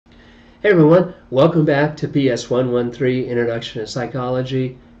Hey everyone, welcome back to PS113 Introduction to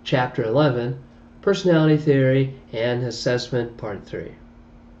Psychology, Chapter 11, Personality Theory and Assessment, Part 3.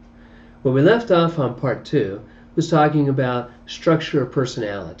 When we left off on Part 2 was talking about structure of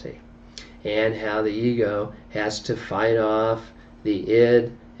personality and how the ego has to fight off the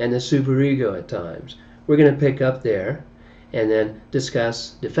id and the superego at times. We're going to pick up there and then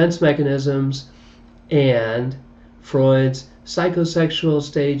discuss defense mechanisms and Freud's psychosexual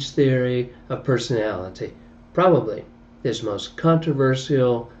stage theory of personality, probably his most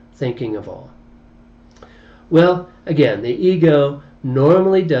controversial thinking of all. Well, again, the ego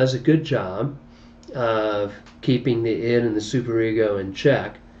normally does a good job of keeping the id and the superego in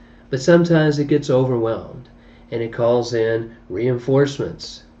check, but sometimes it gets overwhelmed and it calls in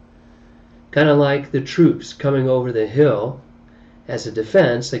reinforcements, kind of like the troops coming over the hill as a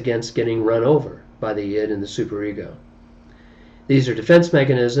defense against getting run over by the id and the superego. These are defense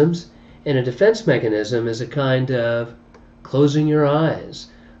mechanisms, and a defense mechanism is a kind of closing your eyes,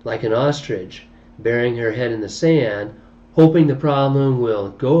 like an ostrich burying her head in the sand, hoping the problem will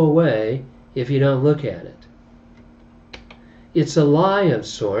go away if you don't look at it. It's a lie of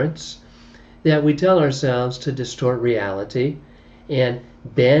sorts that we tell ourselves to distort reality and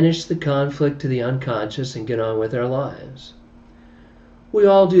banish the conflict to the unconscious and get on with our lives. We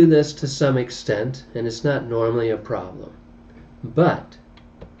all do this to some extent, and it's not normally a problem. But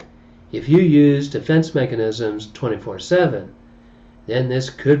if you use defense mechanisms 24/7, then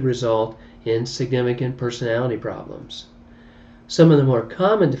this could result in significant personality problems. Some of the more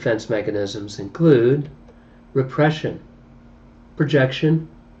common defense mechanisms include repression, projection,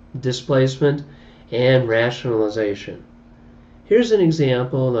 displacement, and rationalization. Here's an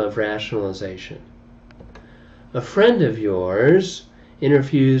example of rationalization. A friend of yours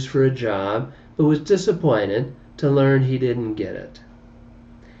interviews for a job but was disappointed to learn he didn't get it.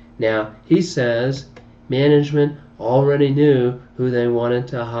 Now, he says management already knew who they wanted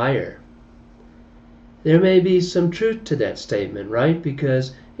to hire. There may be some truth to that statement, right?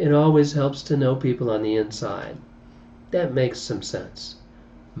 Because it always helps to know people on the inside. That makes some sense.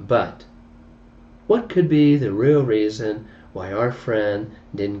 But what could be the real reason why our friend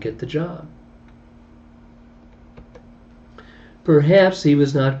didn't get the job? Perhaps he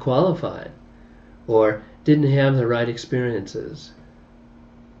was not qualified, or didn't have the right experiences.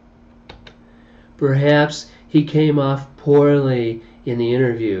 Perhaps he came off poorly in the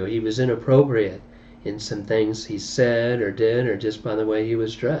interview. He was inappropriate in some things he said or did, or just by the way he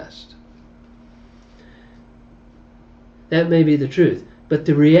was dressed. That may be the truth, but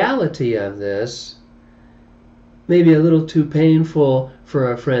the reality of this may be a little too painful for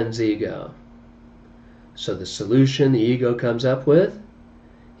our friend's ego. So the solution the ego comes up with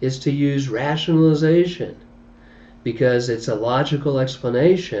is to use rationalization, because it's a logical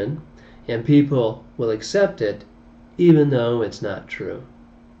explanation and people will accept it even though it's not true.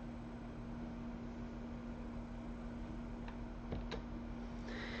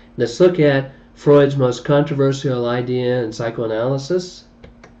 Let's look at Freud's most controversial idea in psychoanalysis,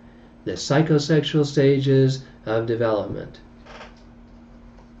 the psychosexual stages of development.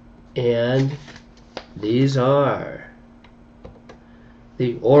 And these are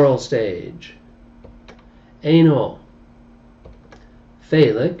the oral stage, anal,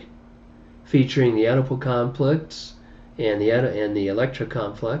 phallic, featuring the Oedipal complex and the Electra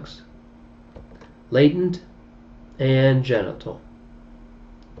complex, latent, and genital.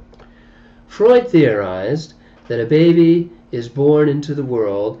 Freud theorized that a baby is born into the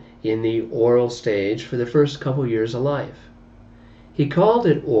world in the oral stage for the first couple years of life. He called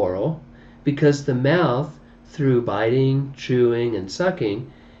it oral because the mouth, through biting, chewing, and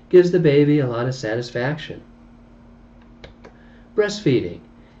sucking, gives the baby a lot of satisfaction. Breastfeeding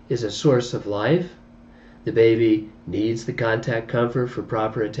is a source of life. The baby needs the contact comfort for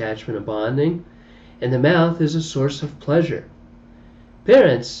proper attachment and bonding, and the mouth is a source of pleasure.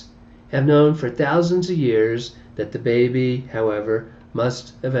 Parents have known for thousands of years that the baby, however,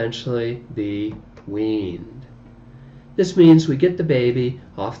 must eventually be weaned. This means we get the baby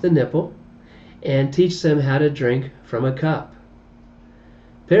off the nipple and teach them how to drink from a cup.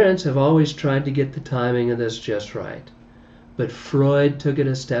 Parents have always tried to get the timing of this just right, but Freud took it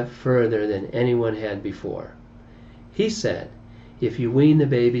a step further than anyone had before. He said if you wean the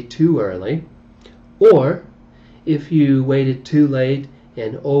baby too early, or if you waited too late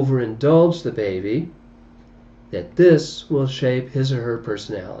and overindulge the baby, that this will shape his or her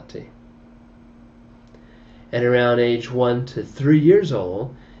personality. At around age 1 to 3 years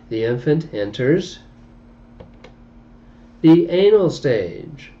old, the infant enters the anal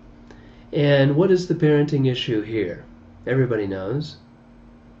stage. And what is the parenting issue here? Everybody knows.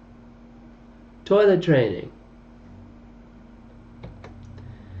 Toilet training.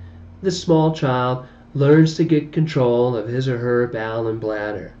 The small child learns to get control of his or her bowel and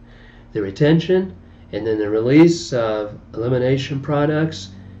bladder. The retention and then the release of elimination products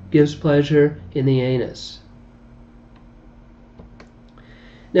gives pleasure in the anus.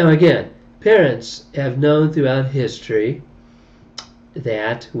 Now again, parents have known throughout history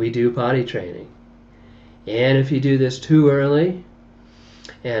that we do potty training. And if you do this too early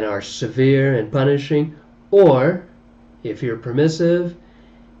and are severe and punishing, or if you're permissive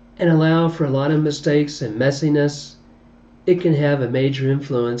and allow for a lot of mistakes and messiness, it can have a major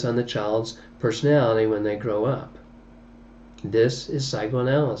influence on the child's personality when they grow up. This is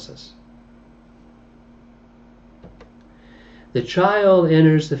psychoanalysis. The child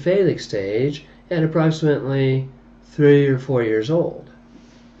enters the phallic stage at approximately 3 or 4 years old.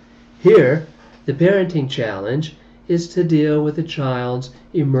 Here, the parenting challenge is to deal with the child's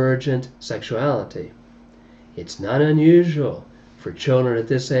emergent sexuality. It's not unusual for children at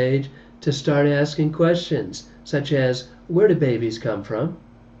this age to start asking questions such as, where do babies come from?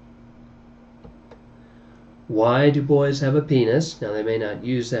 Why do boys have a penis? Now they may not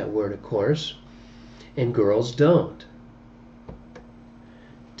use that word, of course, and girls don't.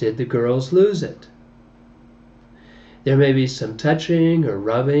 Did the girls lose it? There may be some touching or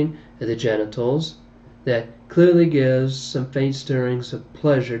rubbing of the genitals that clearly gives some faint stirrings of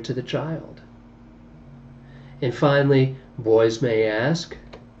pleasure to the child. And finally, boys may ask,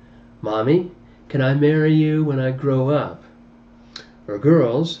 Mommy, can I marry you when I grow up? Or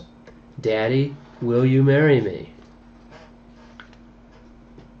girls, Daddy, will you marry me?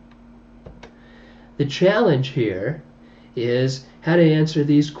 The challenge here is how to answer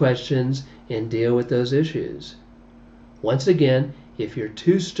these questions and deal with those issues. Once again, if you're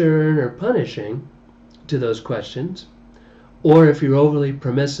too stern or punishing to those questions, or if you're overly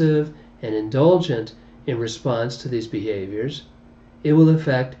permissive and indulgent in response to these behaviors, it will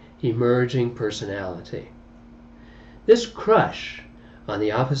affect emerging personality. This crush on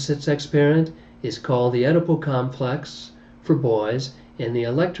the opposite sex parent is called the Oedipal complex for boys and the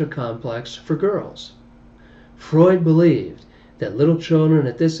Electra complex for girls. Freud believed that little children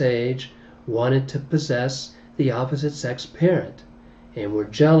at this age wanted to possess the opposite sex parent and were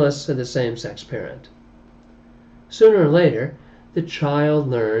jealous of the same sex parent. Sooner or later, the child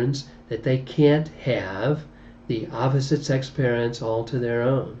learns that they can't have the opposite sex parents all to their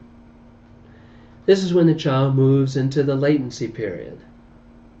own. This is when the child moves into the latency period,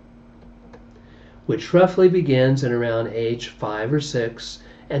 which roughly begins at around age 5 or 6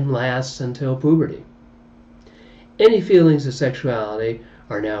 and lasts until puberty. Any feelings of sexuality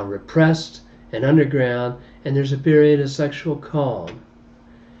are now repressed and underground, and there's a period of sexual calm.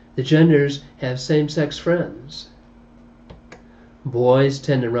 The genders have same-sex friends. Boys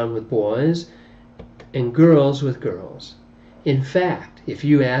tend to run with boys, and girls with girls. In fact, if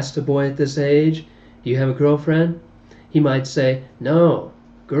you asked a boy at this age, do you have a girlfriend? He might say, no,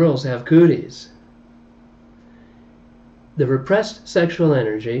 girls have cooties. The repressed sexual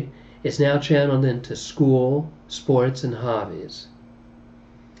energy is now channeled into school, sports, and hobbies.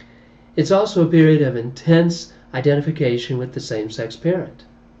 It's also a period of intense identification with the same-sex parent.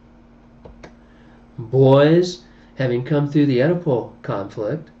 Boys, having come through the Oedipal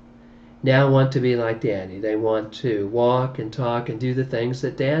conflict, now want to be like Daddy. They want to walk and talk and do the things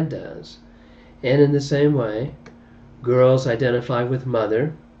that Dad does. And in the same way, girls identify with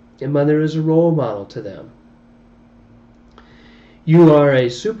Mother, and Mother is a role model to them. You are a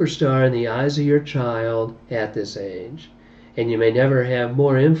superstar in the eyes of your child at this age, and you may never have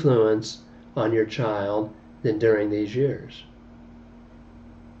more influence on your child than during these years.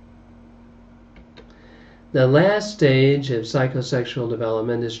 The last stage of psychosexual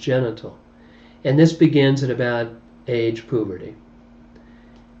development is genital, and this begins at about age puberty.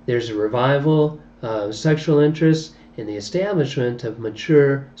 There's a revival of sexual interest in the establishment of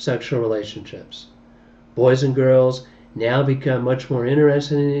mature sexual relationships. Boys and girls now become much more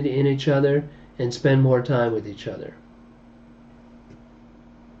interested in each other and spend more time with each other.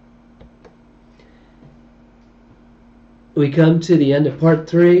 We come to the end of part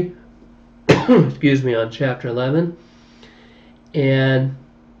 3 excuse me, on Chapter 11, and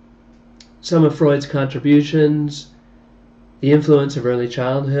some of Freud's contributions, the influence of early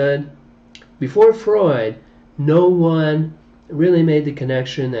childhood. Before Freud, no one really made the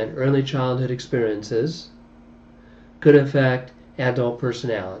connection that early childhood experiences could affect adult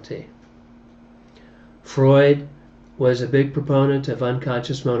personality. Freud was a big proponent of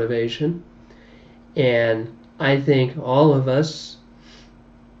unconscious motivation, and I think all of us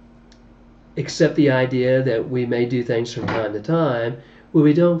accept the idea that we may do things from time to time where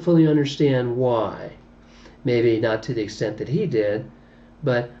we don't fully understand why. Maybe not to the extent that he did,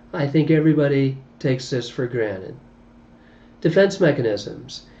 but I think everybody takes this for granted. Defense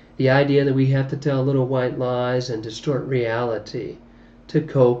mechanisms. The idea that we have to tell little white lies and distort reality to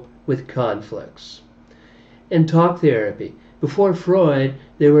cope with conflicts. And talk therapy. Before Freud,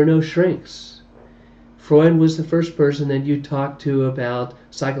 there were no shrinks. Freud was the first person that you talked to about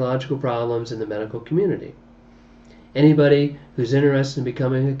psychological problems in the medical community. Anybody who's interested in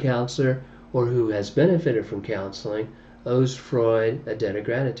becoming a counselor or who has benefited from counseling owes Freud a debt of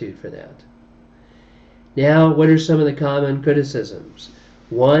gratitude for that. Now, what are some of the common criticisms?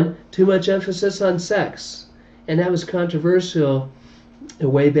 One, too much emphasis on sex, and that was controversial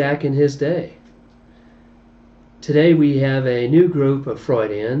way back in his day. Today we have a new group of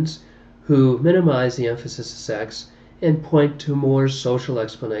Freudians who minimize the emphasis of sex and point to more social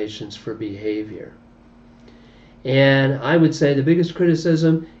explanations for behavior. And I would say the biggest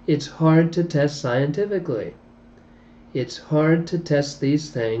criticism, it's hard to test scientifically. It's hard to test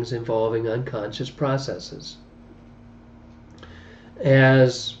these things involving unconscious processes.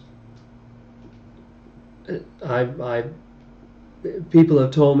 As people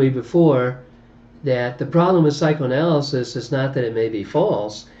have told me before, that the problem with psychoanalysis is not that it may be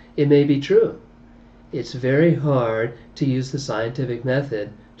false, it may be true. It's very hard to use the scientific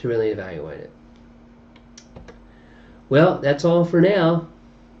method to really evaluate it. Well, that's all for now.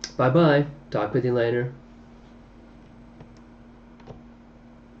 Bye-bye. Talk with you later.